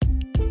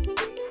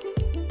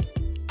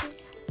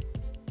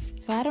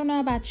So I don't know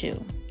about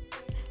you,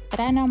 but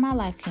I know my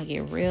life can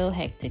get real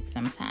hectic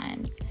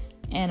sometimes.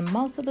 And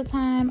most of the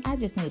time, I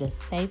just need a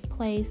safe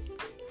place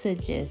to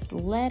just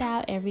let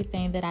out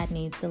everything that I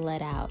need to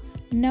let out.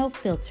 No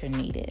filter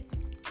needed.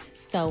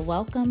 So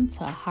welcome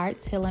to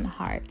Hearts Healing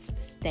Hearts.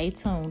 Stay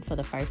tuned for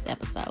the first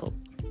episode.